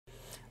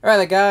Alright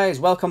there guys,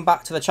 welcome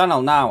back to the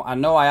channel. Now, I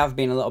know I have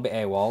been a little bit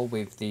AWOL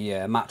with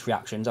the match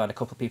reactions. I had a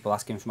couple of people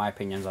asking for my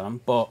opinions on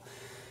them, but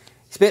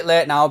it's a bit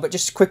late now. But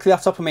just quickly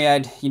off the top of my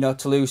head,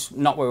 Toulouse,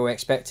 not what we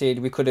expected.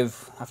 We could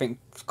have, I think,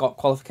 got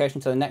qualification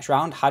to the next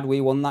round had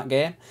we won that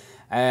game.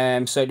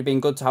 So it'd have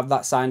been good to have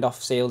that signed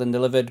off, sealed and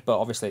delivered,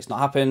 but obviously it's not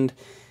happened.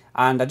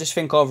 And I just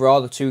think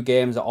overall the two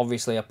games are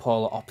obviously a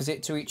polar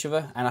opposite to each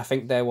other. And I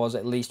think there was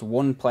at least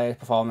one player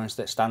performance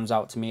that stands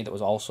out to me that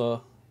was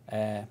also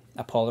a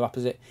polar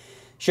opposite.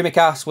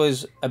 Shimikas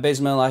was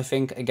abysmal, I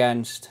think,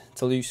 against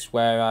Toulouse,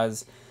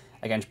 whereas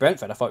against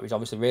Brentford, I thought he was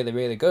obviously really,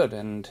 really good.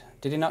 And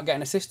did he not get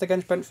an assist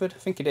against Brentford? I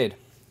think he did.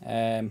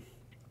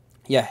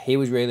 Yeah, he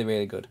was really,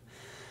 really good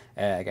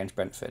against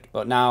Brentford.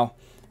 But now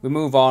we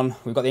move on.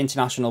 We've got the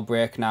international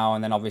break now,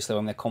 and then obviously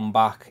when they come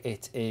back,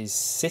 it is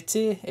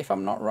City, if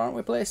I'm not wrong.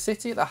 We play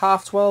City at the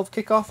half-12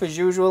 kickoff as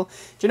usual.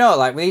 Do you know,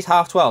 like with these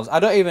half-12s, I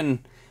don't even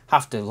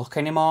have to look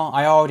anymore.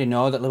 I already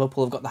know that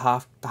Liverpool have got the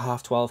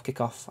half-12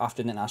 kickoff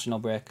after the international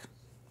break.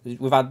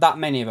 We've had that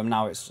many of them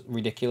now, it's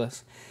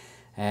ridiculous.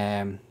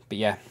 But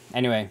yeah,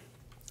 anyway,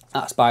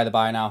 that's by the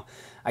by now.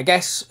 I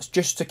guess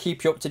just to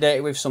keep you up to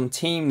date with some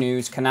team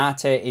news,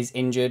 Kanate is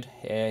injured.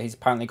 He's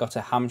apparently got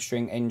a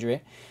hamstring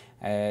injury.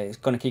 It's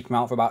going to keep him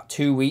out for about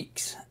 2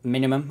 weeks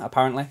minimum,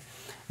 apparently.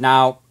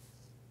 Now,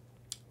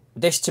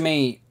 this to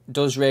me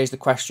does raise the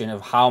question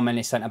of how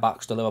many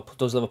centre-backs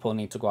does Liverpool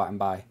need to go out and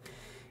buy.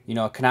 You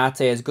know,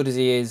 Kanate, as good as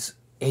he is,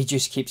 he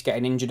just keeps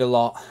getting injured a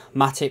lot.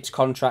 Matip's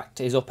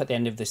contract is up at the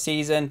end of the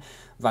season.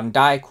 Van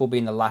Dijk will be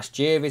in the last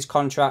year of his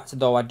contract,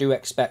 though I do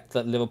expect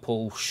that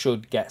Liverpool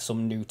should get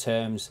some new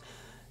terms,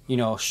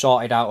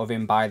 sorted out of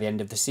him by the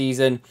end of the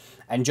season.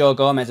 And Joe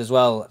Gomez as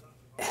well,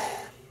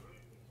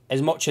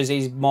 as much as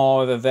he's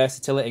more of a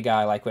versatility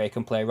guy, like where he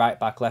can play right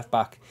back, left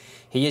back,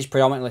 he is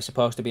predominantly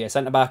supposed to be a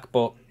centre-back,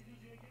 but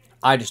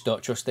I just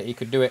don't trust that he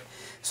could do it.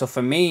 So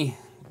for me,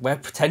 we're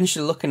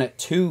potentially looking at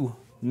 2,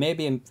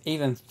 maybe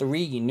even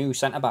 3 new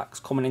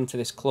centre-backs coming into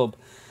this club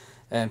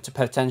to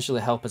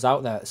potentially help us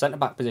out there at the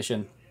centre-back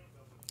position.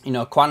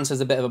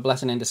 Kwanzaa's a bit of a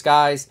blessing in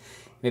disguise.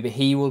 Maybe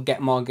he will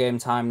get more game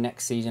time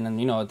next season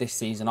and, this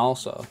season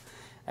also.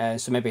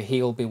 So maybe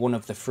he'll be one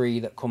of the 3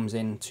 that comes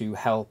in to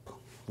help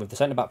with the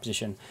centre-back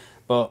position.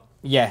 But,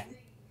 yeah,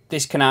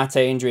 this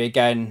Kanate injury,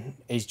 again,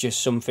 is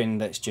just something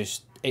that's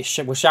just...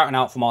 we're shouting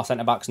out for more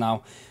centre-backs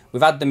now.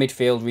 We've had the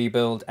midfield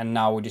rebuild, and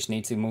now we just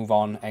need to move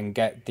on and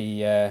get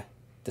the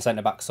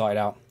centre-back sorted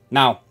out.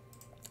 Now,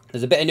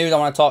 there's a bit of news I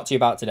want to talk to you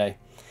about today.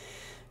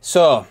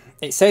 So,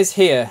 it says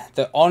here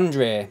that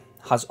Andre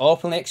has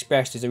openly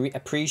expressed his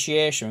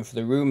appreciation for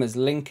the rumours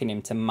linking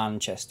him to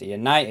Manchester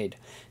United.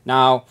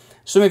 Now,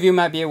 some of you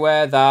might be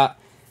aware that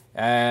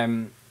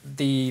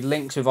the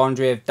links with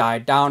Andre have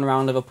died down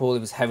around Liverpool. He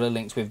was heavily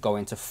linked with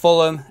going to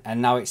Fulham,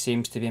 and now it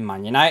seems to be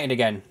Man United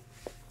again.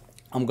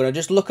 I'm going to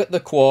just look at the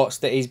quotes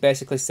that he's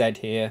basically said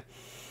here,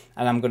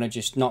 and I'm going to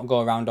just not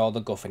go around all the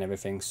guff and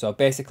everything. So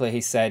basically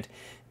he said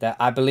that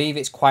I believe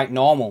it's quite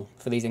normal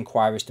for these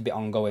inquiries to be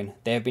ongoing.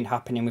 They have been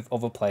happening with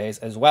other players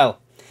as well.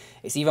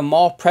 It's even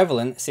more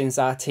prevalent since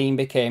our team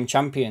became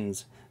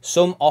champions.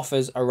 Some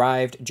offers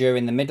arrived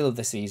during the middle of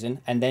the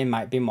season, and they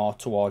might be more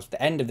towards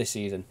the end of the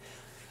season.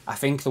 I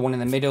think the one in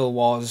the middle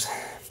was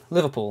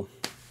Liverpool.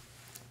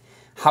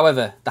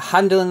 However, the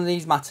handling of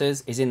these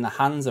matters is in the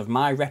hands of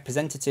my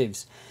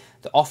representatives.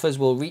 The offers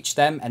will reach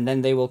them and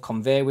then they will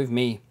convey with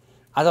me.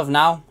 As of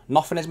now,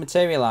 nothing has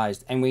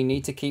materialised, and we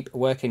need to keep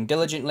working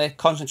diligently,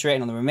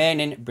 concentrating on the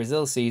remaining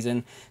Brazil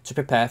season to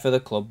prepare for the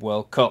Club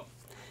World Cup.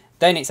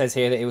 Then it says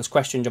here that he was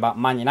questioned about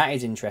Man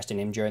United's interest in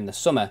him during the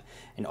summer,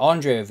 and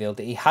Andre revealed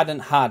that he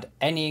hadn't had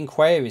any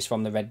inquiries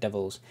from the Red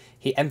Devils.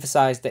 He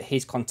emphasised that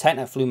he's content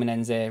at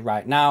Fluminense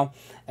right now,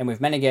 and with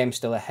many games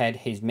still ahead,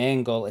 his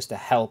main goal is to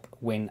help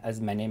win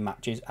as many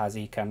matches as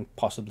he can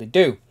possibly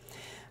do.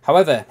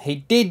 However, he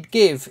did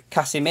give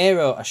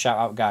Casemiro a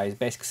shout-out, guys,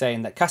 basically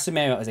saying that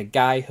Casemiro is a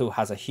guy who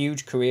has a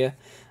huge career.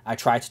 I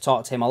try to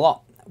talk to him a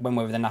lot when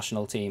we're with the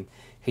national team.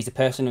 He's a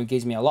person who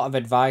gives me a lot of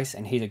advice,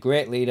 and he's a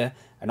great leader,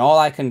 and all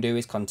I can do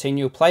is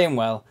continue playing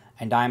well,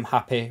 and I'm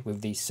happy with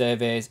these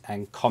surveys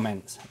and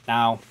comments.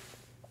 Now,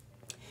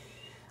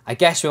 I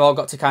guess we've all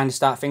got to kind of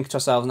start thinking to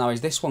ourselves now, is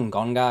this one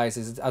gone, guys?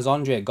 Has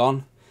Andre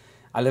gone?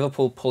 Are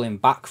Liverpool pulling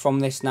back from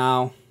this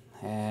now?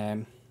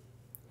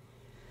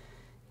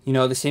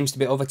 There seems to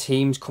be other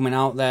teams coming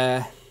out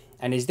there.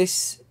 And is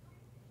this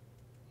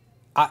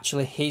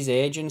actually his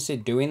agency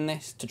doing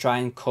this to try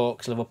and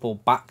coax Liverpool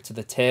back to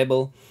the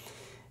table?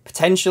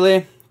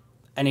 Potentially.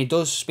 And he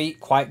does speak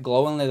quite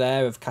glowingly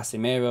there of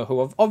Casemiro,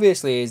 who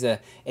obviously is an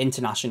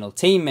international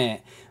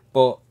teammate,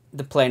 but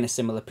they're playing a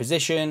similar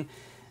position.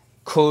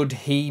 Could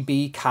he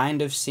be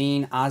kind of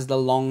seen as the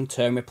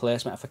long-term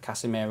replacement for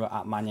Casemiro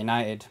at Man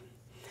United?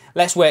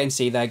 Let's wait and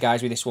see there,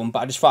 guys, with this one. But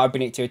I just thought I'd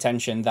bring it to your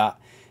attention that,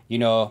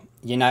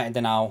 United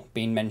are now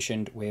being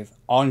mentioned with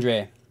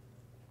Andre.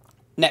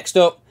 Next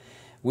up,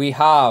 we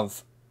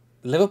have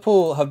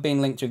Liverpool have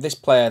been linked with this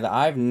player that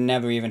I've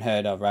never even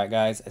heard of, right,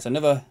 guys? It's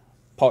another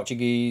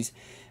Portuguese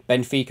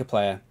Benfica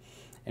player.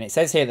 And it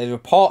says here that the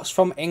reports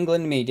from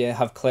England media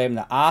have claimed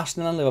that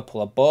Arsenal and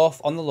Liverpool are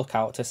both on the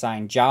lookout to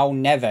sign Joao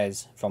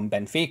Neves from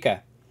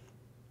Benfica.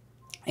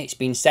 It's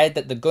been said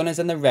that the Gunners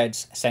and the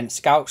Reds sent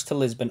scouts to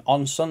Lisbon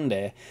on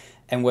Sunday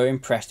and were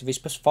impressed with his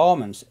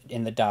performance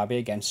in the derby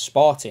against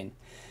Sporting.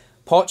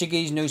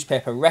 Portuguese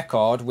newspaper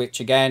Record, which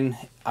again,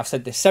 I've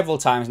said this several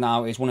times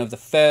now, is one of the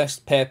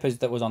first papers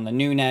that was on the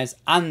Nunes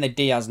and the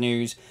Diaz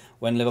news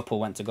when Liverpool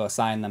went to go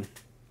sign them.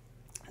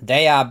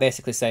 They are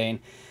basically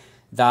saying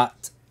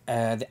that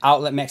the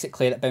outlet makes it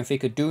clear that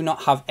Benfica do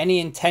not have any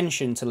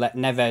intention to let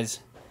Neves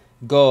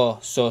go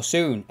so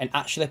soon and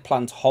actually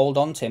plan to hold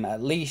on to him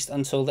at least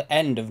until the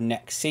end of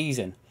next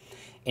season.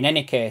 In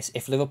any case,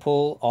 if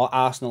Liverpool or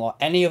Arsenal or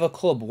any other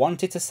club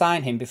wanted to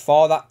sign him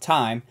before that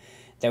time,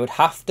 they would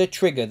have to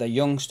trigger the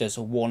youngster's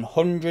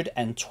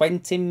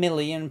 £120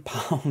 million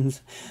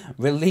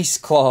release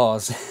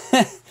clause.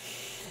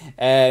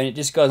 And it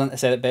just goes on to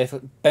say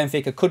that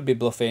Benfica could be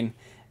bluffing,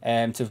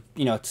 and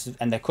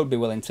they could be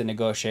willing to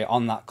negotiate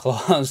on that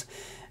clause.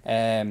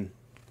 And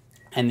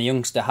the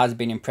youngster has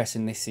been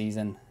impressing this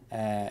season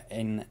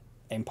in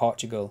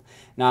Portugal.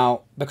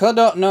 Now, because I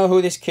don't know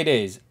who this kid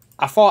is,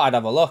 I thought I'd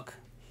have a look.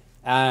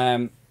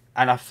 And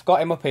I've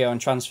got him up here on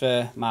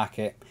Transfer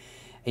Market.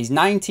 He's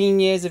 19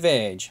 years of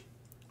age,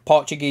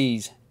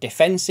 Portuguese,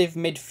 defensive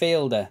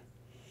midfielder,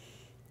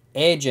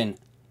 agent,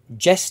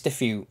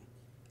 Gestifute,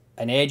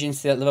 an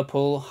agency that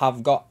Liverpool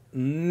have got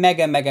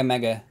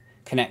mega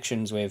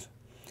connections with.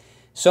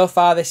 So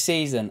far this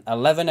season,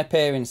 11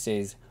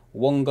 appearances,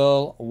 1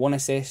 goal, 1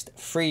 assist,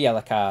 3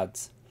 yellow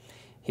cards.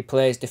 He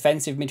plays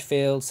defensive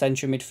midfield,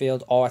 central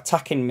midfield or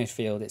attacking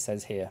midfield, it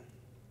says here.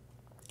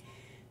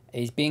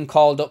 He's been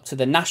called up to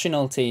the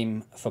national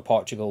team for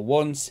Portugal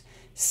once,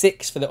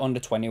 6 for the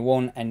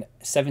under-21 and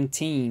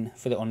 17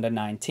 for the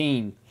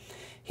under-19.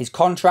 His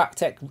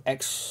contract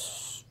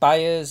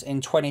expires in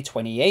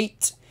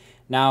 2028.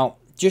 Now,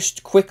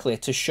 just quickly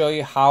to show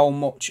you how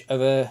much of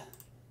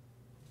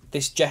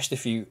this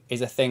Gestifute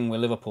is a thing with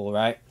Liverpool,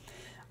 right?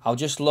 I'll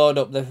just load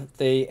up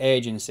the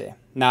agency.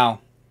 Now,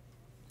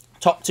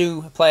 top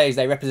 2 players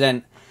they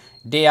represent,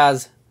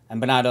 Diaz and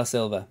Bernardo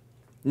Silva.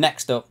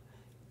 Next up,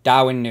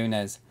 Darwin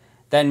Núñez.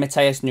 Then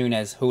Mateus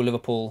Nunes, who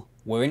Liverpool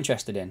were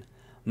interested in.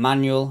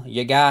 Manuel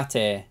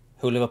Ugarte,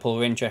 who Liverpool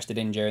were interested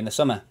in during the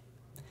summer.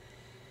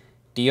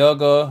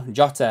 Diogo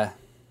Jota,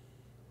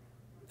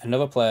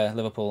 another player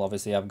Liverpool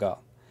obviously have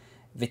got.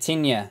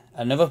 Vitinha,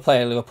 another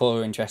player Liverpool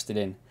were interested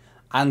in.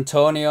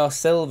 Antonio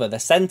Silva, the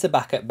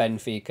centre-back at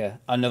Benfica,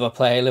 another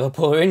player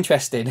Liverpool were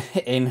interested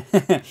in.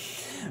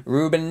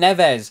 Ruben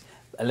Neves,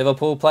 a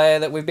Liverpool player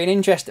that we've been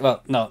interested...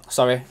 Well, no,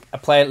 sorry. A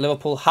player that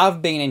Liverpool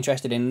have been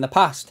interested in the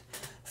past.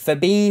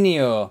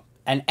 Fabinho,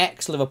 an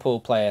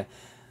ex-Liverpool player.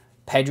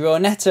 Pedro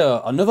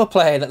Neto, another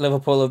player that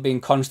Liverpool have been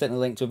constantly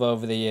linked with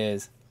over the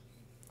years.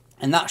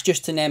 And that's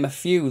just to name a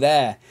few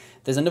there.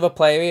 There's another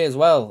player here as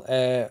well.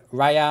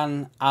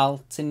 Ryan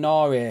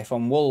Altinore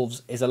from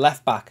Wolves is a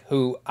left-back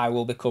who I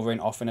will be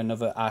covering off in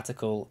another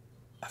article,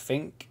 I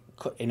think,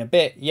 in a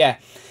bit. Yeah.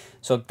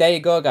 So there you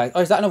go, guys.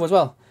 Oh, is that another as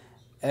well?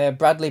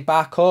 Bradley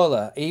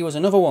Barcola. He was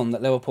another one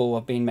that Liverpool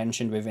have been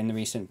mentioned with in the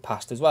recent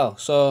past as well.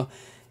 So,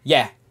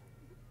 yeah.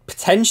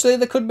 Potentially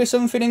there could be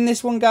something in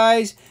this one,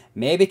 guys.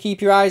 Maybe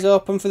keep your eyes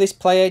open for this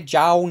player,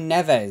 Joao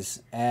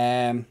Neves.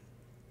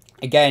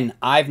 Again,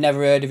 I've never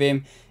heard of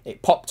him.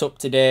 It popped up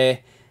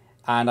today,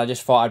 and I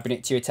just thought I'd bring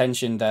it to your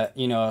attention that,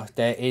 you know,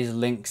 there is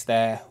links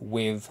there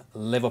with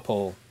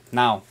Liverpool.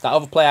 Now, that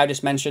other player I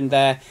just mentioned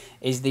there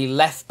is the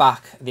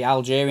left-back, the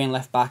Algerian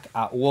left-back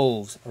at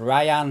Wolves,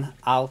 Ryan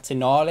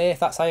Altinore, if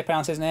that's how you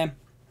pronounce his name.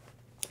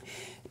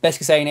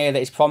 Basically saying here that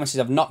his performances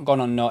have not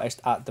gone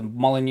unnoticed at the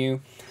Molineux,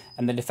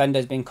 and the defender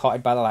has been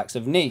courted by the likes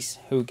of Nice,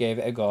 who gave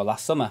it a go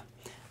last summer.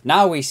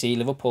 Now we see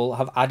Liverpool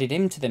have added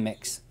him to the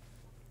mix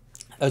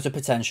as a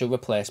potential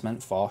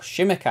replacement for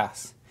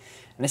Tsimikas.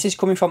 And this is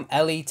coming from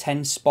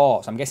LE10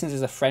 Sports. I'm guessing this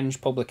is a French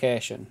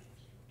publication.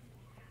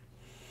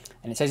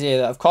 And it says here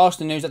that, of course,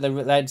 the news that the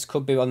Reds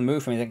could be on the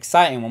move from is an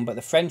exciting one, but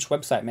the French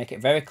website make it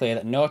very clear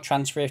that no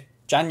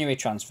January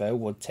transfer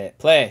would take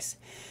place.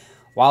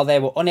 While they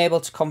were unable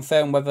to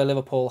confirm whether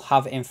Liverpool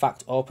have in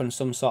fact opened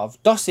some sort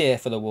of dossier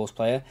for the Wolves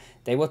player,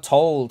 they were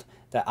told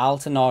that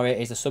Altinore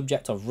is the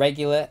subject of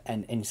regular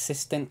and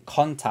insistent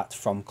contact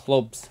from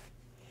clubs.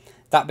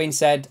 That being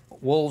said,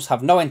 Wolves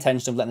have no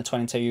intention of letting the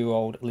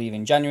 22-year-old leave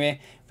in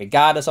January,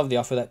 regardless of the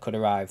offer that could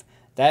arrive.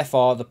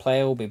 Therefore, the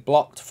player will be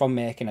blocked from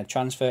making a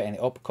transfer in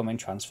the upcoming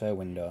transfer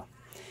window.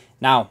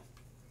 Now,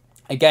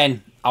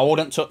 again, I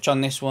wouldn't touch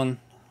on this one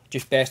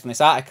just based on this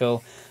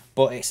article,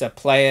 but it's a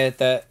player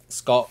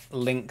that's got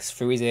links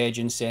through his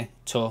agency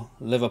to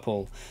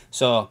Liverpool.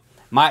 So,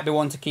 might be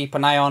one to keep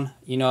an eye on.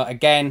 You know,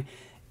 again,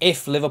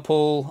 if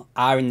Liverpool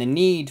are in the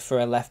need for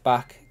a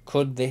left-back,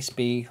 could this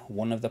be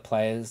one of the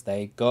players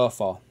they go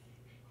for?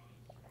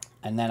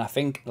 And then I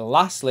think,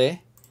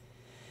 lastly,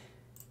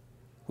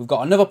 we've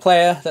got another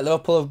player that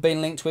Liverpool have been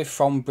linked with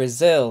from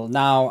Brazil.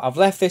 Now, I've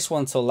left this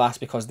one till last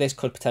because this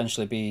could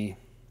potentially be,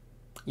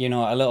 you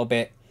know, a little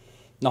bit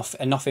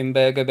a nothing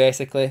burger,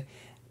 basically.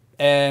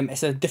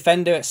 It's a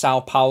defender at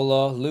Sao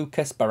Paulo,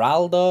 Lucas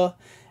Beraldo,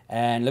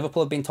 and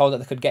Liverpool have been told that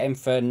they could get him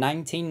for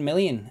 19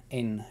 million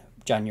in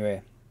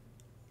January.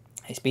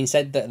 It's been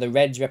said that the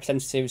Reds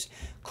representatives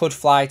could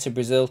fly to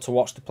Brazil to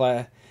watch the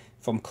player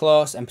from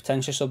close and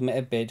potentially submit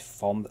a bid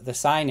for the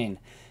signing.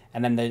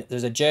 And then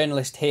there's a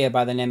journalist here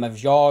by the name of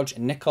George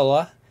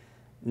Nicola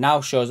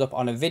now shows up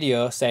on a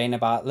video saying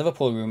about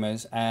Liverpool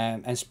rumours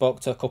and spoke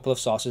to a couple of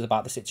sources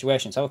about the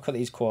situation. So I'll cut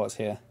these quotes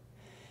here.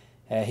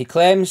 He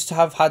claims to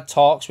have had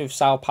talks with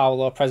Sao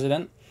Paulo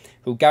president,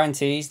 who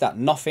guarantees that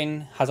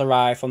nothing has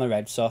arrived from the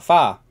Reds so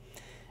far.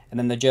 And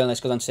then the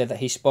journalist goes on to say that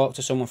he spoke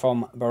to someone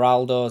from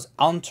Beraldo's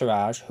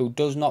entourage who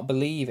does not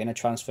believe in a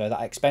transfer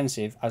that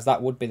expensive, as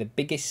that would be the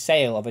biggest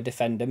sale of a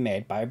defender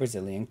made by a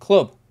Brazilian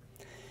club.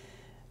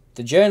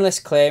 The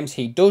journalist claims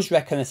he does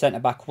reckon the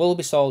centre-back will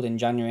be sold in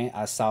January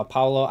as Sao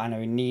Paulo are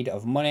in need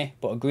of money,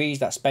 but agrees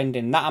that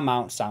spending that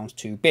amount sounds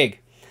too big.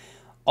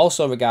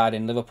 Also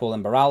regarding Liverpool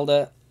and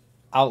Beraldo,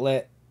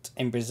 outlet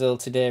in Brazil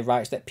today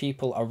writes that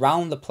people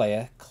around the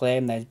player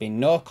claim there's been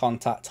no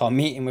contact or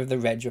meeting with the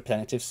Reds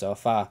representatives so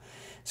far.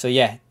 So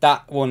yeah,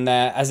 that one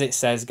there, as it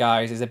says,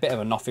 guys, is a bit of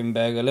a nothing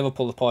burger.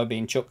 Liverpool have probably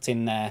been chucked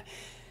in there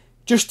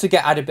just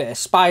to add a bit of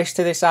spice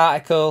to this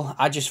article.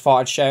 I just thought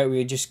I'd share it with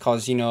you just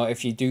because, you know,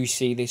 if you do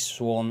see this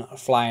one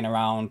flying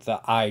around,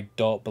 that I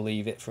don't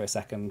believe it for a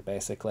second,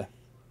 basically.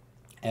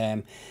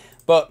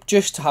 But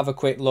just to have a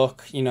quick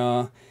look, you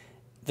know,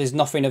 there's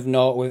nothing of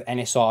note with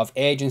any sort of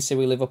agency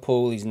with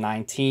Liverpool. He's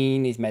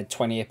 19. He's made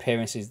 20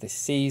 appearances this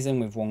season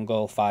with 1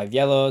 goal, 5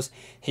 yellows.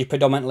 He's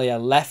predominantly a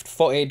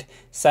left-footed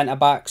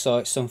centre-back, so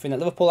it's something that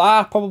Liverpool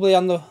are probably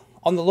on the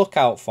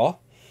lookout for.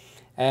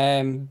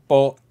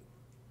 But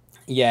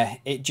yeah,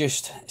 it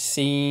just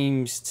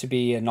seems to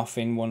be a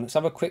nothing one. Let's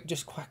have a quick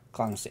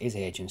glance at his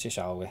agency,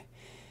 shall we?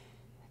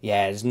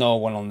 Yeah, there's no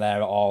one on there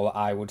at all that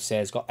I would say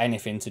has got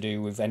anything to do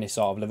with any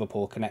sort of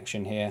Liverpool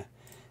connection here.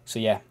 So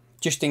yeah,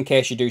 just in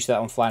case you do see that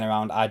one flying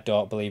around, I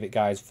don't believe it,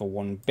 guys, for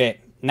one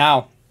bit.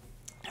 Now,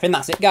 I think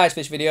that's it, guys,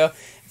 for this video.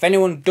 If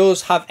anyone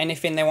does have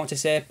anything they want to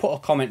say, put a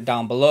comment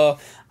down below.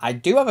 I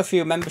do have a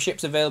few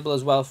memberships available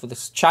as well for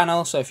this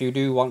channel, so if you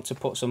do want to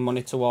put some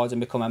money towards and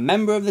become a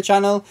member of the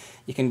channel,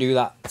 you can do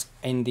that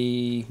in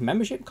the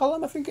membership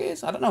column, I think it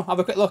is. I don't know, have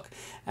a quick look.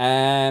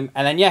 And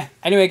then, yeah,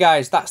 anyway,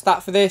 guys, that's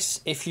that for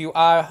this. If you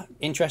are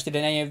interested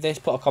in any of this,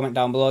 put a comment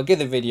down below, give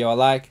the video a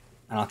like,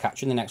 and I'll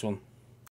catch you in the next one.